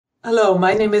Hello,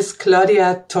 my name is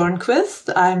Claudia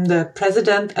Tornquist. I'm the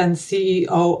president and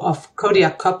CEO of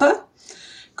Kodiak Copper.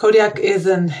 Kodiak is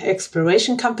an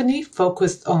exploration company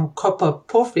focused on copper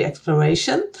porphyry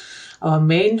exploration. Our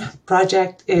main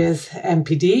project is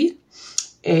MPD,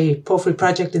 a porphyry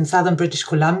project in southern British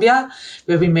Columbia,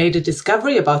 where we made a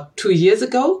discovery about 2 years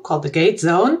ago called the Gate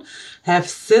Zone, have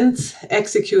since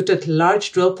executed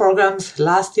large drill programs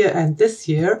last year and this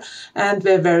year, and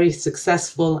we're very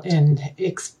successful in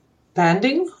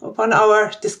expanding upon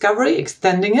our discovery,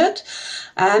 extending it,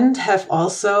 and have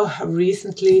also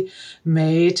recently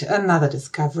made another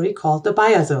discovery called the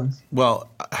Bayer Zone. Well,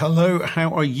 hello, how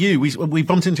are you? We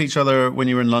bumped into each other when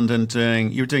you were in London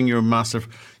you were doing your massive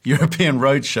European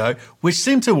roadshow, which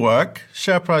seemed to work.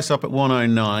 Share price up at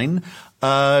 109.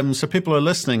 So people are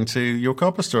listening to your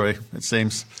copper story, it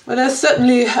seems. Well, there's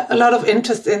certainly a lot of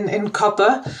interest in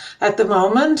copper at the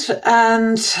moment.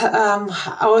 And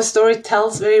our story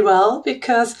tells very well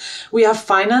because we are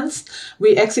financed.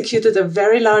 We executed a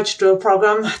very large drill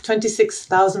program,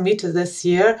 26,000 meters this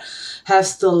year, have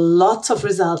still lots of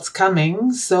results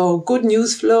coming. So good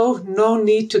news flow, no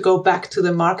need to go back to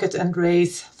the market and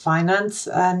raise finance.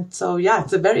 And so, yeah,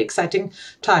 it's a very exciting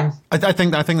time. I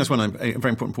think that's a very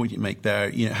important point you make there.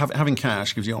 You know, having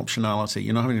cash gives you optionality.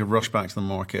 You're not having to rush back to the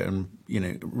market and,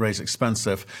 raise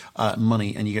expensive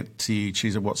money, and you get to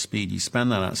choose at what speed you spend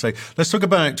that at. So let's talk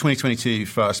about 2022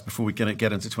 first before we get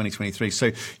into 2023.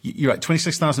 So you're at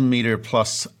 26,000 meter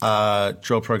plus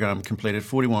drill program completed,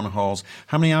 41 holes.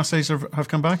 How many assays have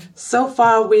come back? So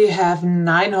far, we have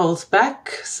 9 holes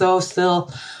back. So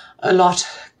still a lot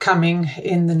coming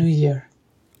in the new year.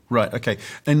 Right. Okay.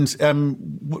 And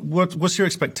what's your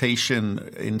expectation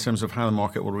in terms of how the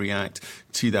market will react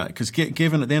to that? Because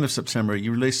given at the end of September,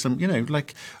 you released some,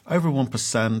 like over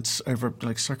 1%, over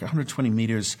like circa 120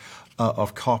 meters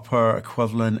of copper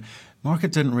equivalent.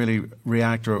 Market didn't really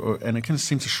react, and it kind of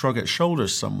seemed to shrug its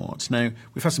shoulders somewhat. Now,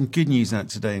 we've had some good news out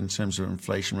today in terms of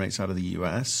inflation rates out of the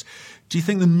US. Do you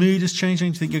think the mood is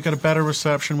changing? Do you think you've got a better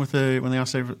reception when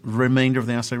the remainder of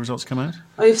the assay results come out?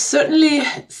 We've certainly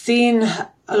seen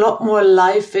a lot more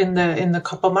life in the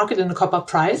copper market, in the copper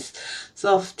price.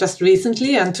 So just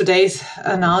recently, and today's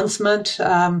announcement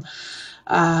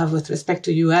with respect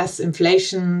to US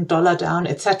inflation, dollar down,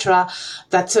 etc.,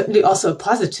 that's certainly also a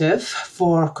positive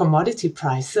for commodity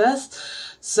prices.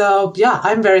 So yeah,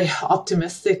 I'm very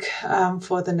optimistic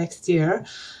for the next year.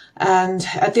 And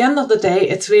at the end of the day,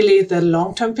 it's really the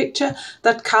long-term picture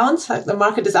that counts. Like the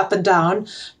market is up and down,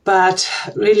 but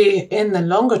really in the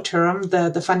longer term,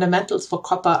 the fundamentals for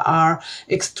copper are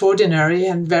extraordinary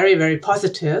and very, very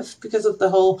positive because of the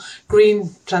whole green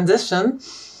transition,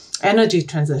 energy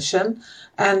transition.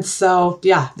 And so,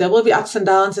 yeah, there will be ups and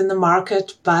downs in the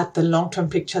market, but the long-term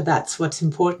picture, that's what's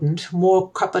important.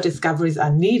 More copper discoveries are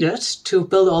needed to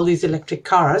build all these electric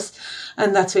cars.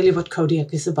 And that's really what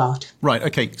Kodiak is about. Right.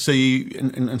 Okay. So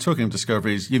in talking of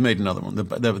discoveries, you made another one,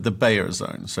 the Bayer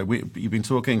Zone. So you've been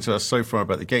talking to us so far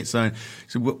about the Gate Zone.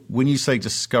 So when you say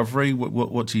discovery,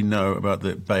 what do you know about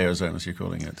the Bayer Zone, as you're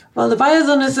calling it? Well, the Bayer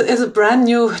Zone is a brand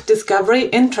new discovery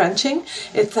in trenching.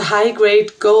 It's a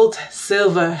high-grade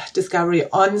gold-silver discovery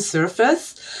on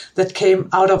surface that came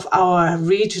out of our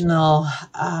regional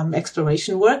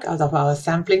exploration work, out of our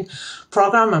sampling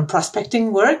program and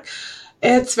prospecting work.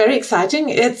 It's very exciting.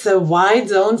 It's a wide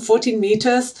zone, 14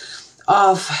 meters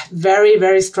of very,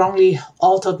 very strongly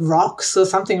altered rock. So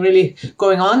something really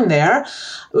going on there.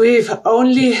 We've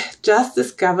only just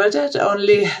discovered it,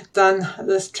 only done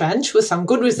this trench with some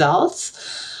good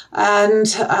results. And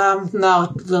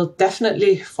now we'll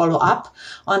definitely follow up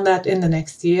on that in the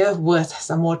next year with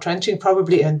some more trenching,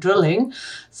 probably, and drilling.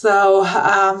 So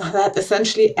that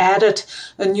essentially added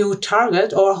a new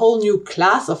target or a whole new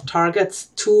class of targets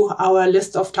to our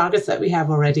list of targets that we have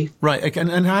already. Right. And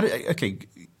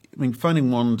I mean, making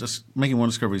one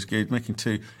discovery is good, making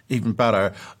two even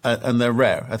better, and they're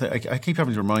rare. I keep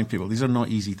having to remind people these are not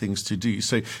easy things to do.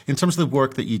 So in terms of the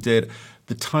work that you did,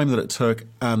 the time that it took,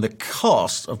 and the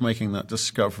cost of making that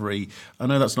discovery, I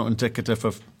know that's not indicative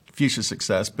of future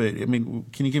success, but I mean,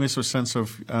 can you give me a sort of sense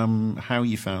of how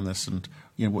you found this and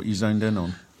what you zoned in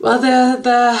on? Well,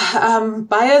 the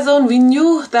Bayer Zone, we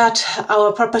knew that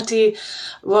our property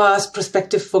was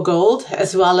prospective for gold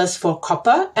as well as for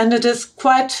copper. And it is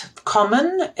quite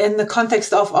common in the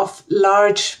context of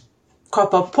large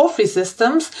copper porphyry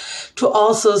systems to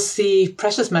also see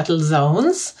precious metal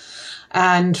zones.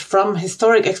 And from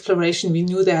historic exploration, we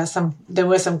knew there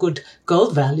were some good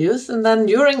gold values. And then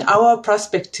during our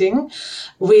prospecting,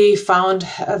 we found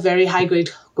a very high-grade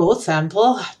gold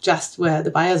sample just where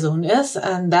the buyer zone is.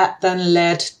 And that then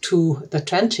led to the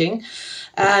trenching.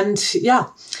 And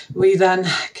we then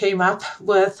came up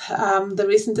with the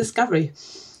recent discovery.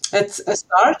 It's a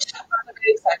start, but a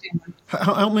very exciting one.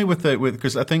 Help me with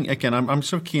because I think, again, I'm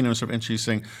sort of keen on sort of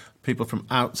introducing people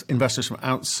investors from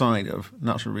outside of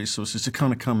natural resources to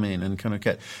kind of come in and kind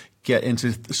of get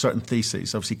into certain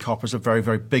theses. Obviously, copper is a very,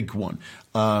 very big one.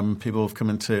 People have come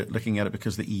into looking at it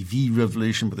because of the EV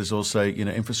revolution, but there's also,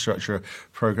 infrastructure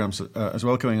programs as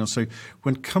well going on. So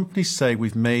when companies say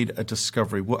we've made a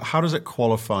discovery, how does it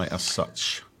qualify as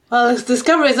such? Well,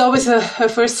 discovery is always a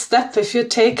first step. If you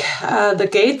take the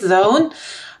Gate Zone,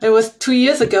 it was 2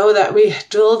 years ago that we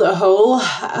drilled a hole.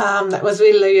 That was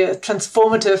really a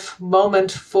transformative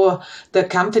moment for the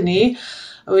company.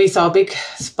 We saw a big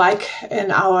spike in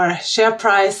our share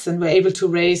price and were able to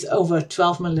raise over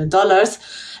 $12 million.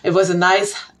 It was a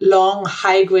nice, long,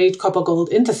 high-grade copper-gold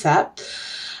intercept.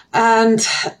 And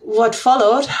what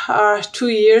followed are 2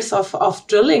 years of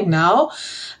drilling now.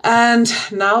 And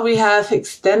now we have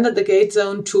extended the Gate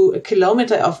Zone to 1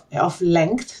 kilometer of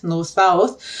length,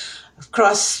 north-south,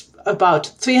 across about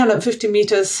 350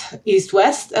 meters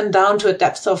east-west and down to a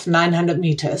depth of 900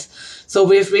 meters. So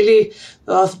we've really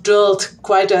drilled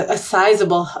quite a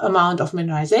sizable amount of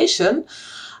mineralization.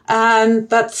 And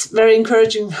that's very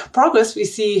encouraging progress. We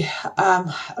see a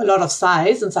lot of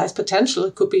size and size potential.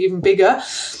 It could be even bigger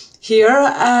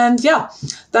here. And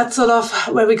that's sort of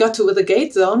where we got to with the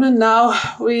Gate Zone. And now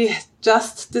we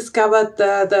just discovered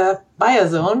the buyer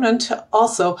zone, and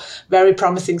also very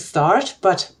promising start,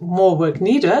 but more work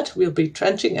needed. We'll be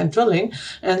trenching and drilling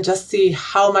and just see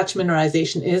how much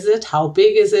mineralization is it, how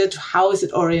big is it, how is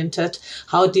it oriented,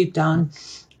 how deep down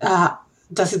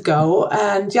does it go,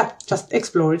 and just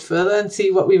explore it further and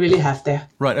see what we really have there.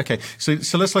 Right. Okay. So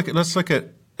let's look at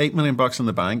 $8 million in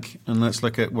the bank, and let's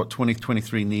look at what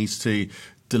 2023 needs to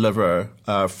deliver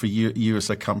for you as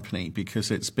a company,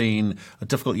 because it's been a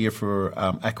difficult year for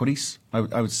equities.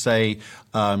 I would say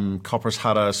copper's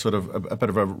had a sort of a bit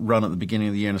of a run at the beginning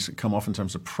of the year, and it's come off in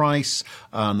terms of price,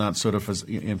 and that sort of has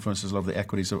influences a lot of the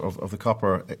equities of the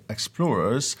copper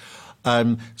explorers.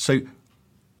 So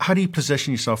how do you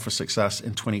position yourself for success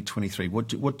in 2023? What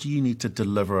do you need to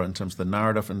deliver in terms of the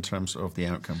narrative, in terms of the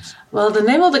outcomes? Well, the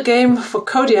name of the game for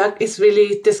Kodiak is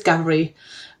really discovery.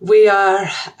 We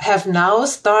have now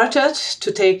started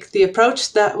to take the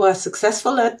approach that was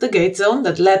successful at the Gate Zone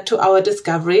that led to our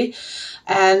discovery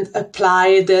and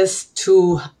apply this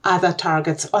to other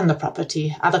targets on the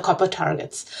property, other copper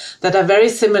targets that are very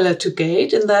similar to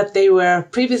Gate in that they were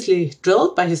previously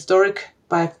drilled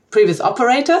by previous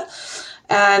operator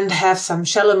and have some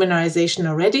shallow mineralization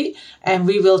already. And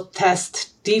we will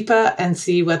test deeper and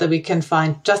see whether we can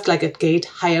find, just like at Gate,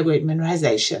 higher grade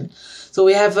mineralization. So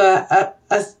we have a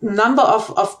number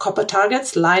of copper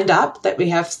targets lined up that we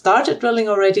have started drilling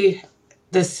already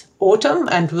this autumn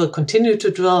and will continue to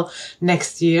drill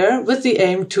next year with the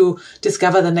aim to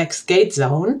discover the next Gate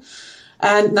Zone.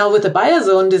 And now with the buyer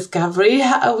zone discovery,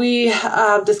 we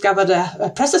discovered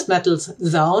a precious metals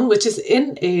zone, which is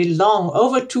in a long,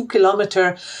 over 2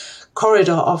 kilometer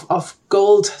corridor of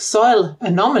gold soil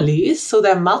anomalies. So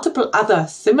there are multiple other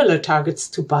similar targets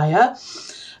to buyer.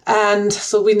 And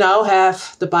so we now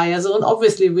have the buyer zone,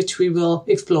 obviously, which we will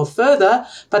explore further,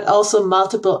 but also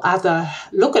multiple other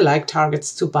lookalike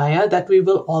targets to buyer that we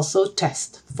will also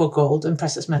test for gold and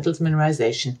precious metals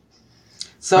mineralization.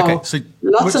 So lots and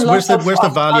lots where's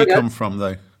the value targets. come from,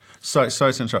 though? Sorry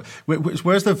to interrupt.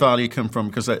 Where's the value come from?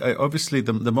 Because obviously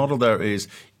the model there is,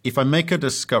 if I make a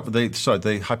discovery,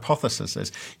 the hypothesis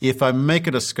is, if I make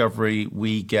a discovery,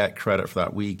 we get credit for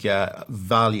that. We get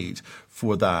valued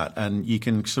for that. And you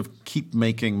can sort of keep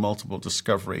making multiple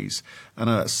discoveries. And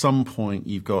at some point,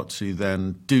 you've got to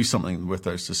then do something with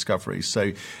those discoveries.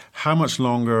 So how much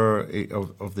longer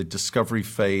of the discovery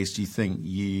phase do you think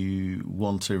you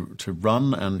want to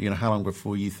run? And how long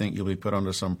before you think you'll be put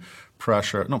under some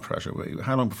pressure, not pressure,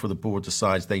 how long before the board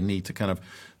decides they need to kind of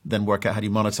then work out how do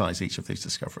you monetize each of these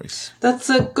discoveries?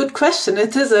 That's a good question.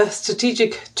 It is a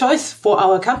strategic choice for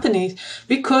our company.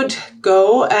 We could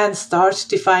go and start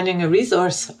defining a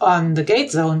resource on the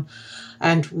Gate Zone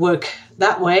and work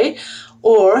that way.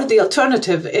 Or the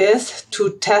alternative is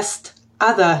to test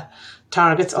other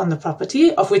targets on the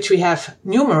property, of which we have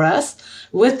numerous,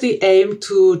 with the aim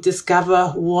to discover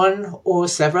one or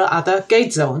several other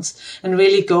Gate Zones and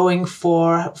really going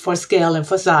for scale and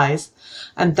for size.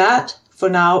 And that, for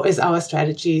now, is our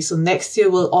strategy. So next year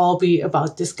will all be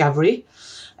about discovery.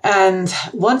 And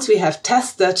once we have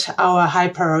tested our high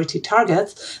priority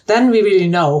targets, then we really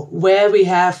know where we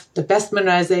have the best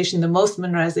mineralization, the most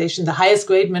mineralization, the highest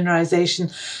grade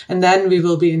mineralization. And then we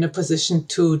will be in a position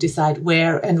to decide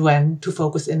where and when to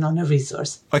focus in on a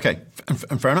resource. Okay,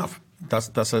 and fair enough.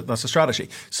 That's a strategy.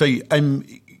 So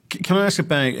can I ask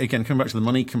about, again, coming back to the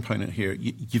money component here,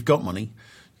 you've got money.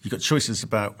 You've got choices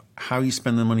about how you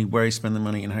spend the money, where you spend the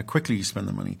money, and how quickly you spend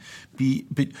the money.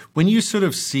 But when you sort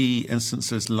of see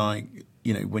instances like,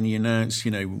 when you announce,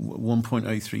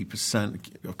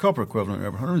 1.03% of copper equivalent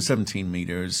over 117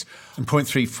 meters and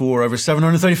 0.34 over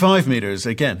 735 meters,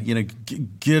 again,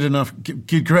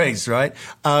 good grades, right?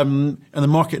 And the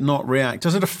market not react.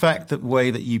 Does it affect the way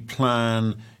that you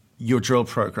plan your drill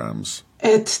programs?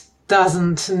 It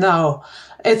doesn't, no.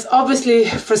 It's obviously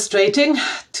frustrating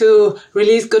to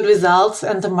release good results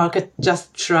and the market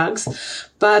just shrugs,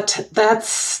 but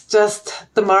that's just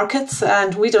the markets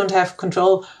and we don't have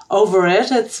control over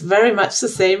it. It's very much the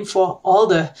same for all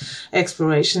the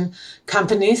exploration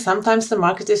companies. Sometimes the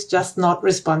market is just not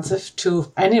responsive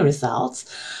to any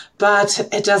results, but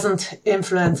it doesn't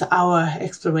influence our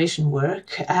exploration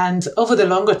work. And over the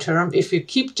longer term, if you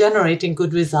keep generating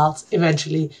good results,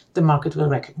 eventually the market will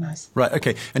recognize. Right.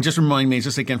 Okay. And just remind me,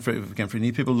 just again for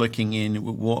new people looking in,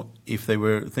 what if they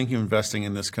were thinking of investing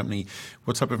in this company?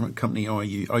 What type of company are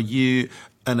you? Are you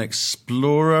an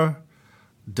explorer,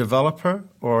 developer,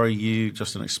 or are you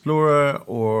just an explorer?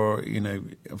 Or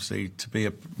obviously to be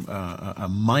a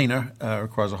miner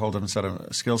requires a whole different set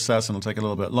of skill sets, and it'll take a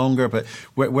little bit longer. But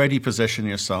where do you position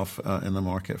yourself in the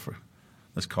market for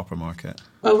this copper market?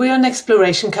 Well, we're an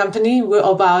exploration company. We're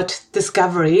about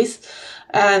discoveries,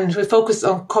 and we focus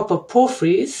on copper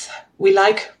porphyries. We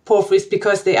like porphyries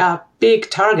because they are big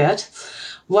target.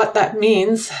 What that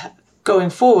means going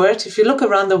forward, if you look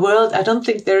around the world, I don't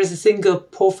think there is a single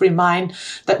porphyry mine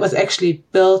that was actually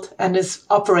built and is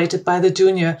operated by the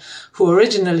junior who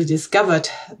originally discovered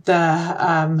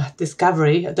the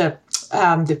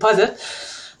deposit.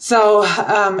 So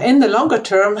in the longer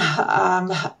term,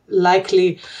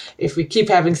 likely if we keep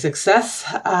having success,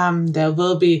 there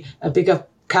will be a bigger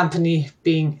company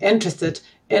being interested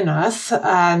in us.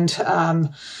 And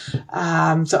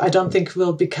so I don't think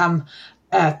we'll become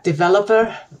a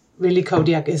developer. Really,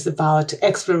 Kodiak is about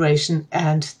exploration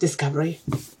and discovery.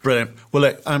 Brilliant. Well,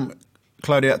 look,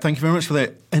 Claudia, thank you very much for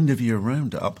the end of year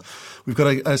roundup. We've got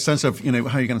a sense of, how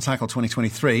you're going to tackle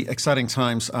 2023. Exciting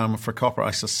times for copper, I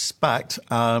suspect.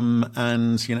 And,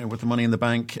 with the money in the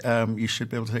bank, you should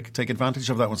be able to take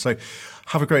advantage of that one. So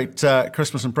have a great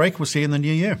Christmas and break. We'll see you in the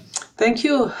new year. Thank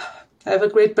you. Have a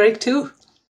great break too.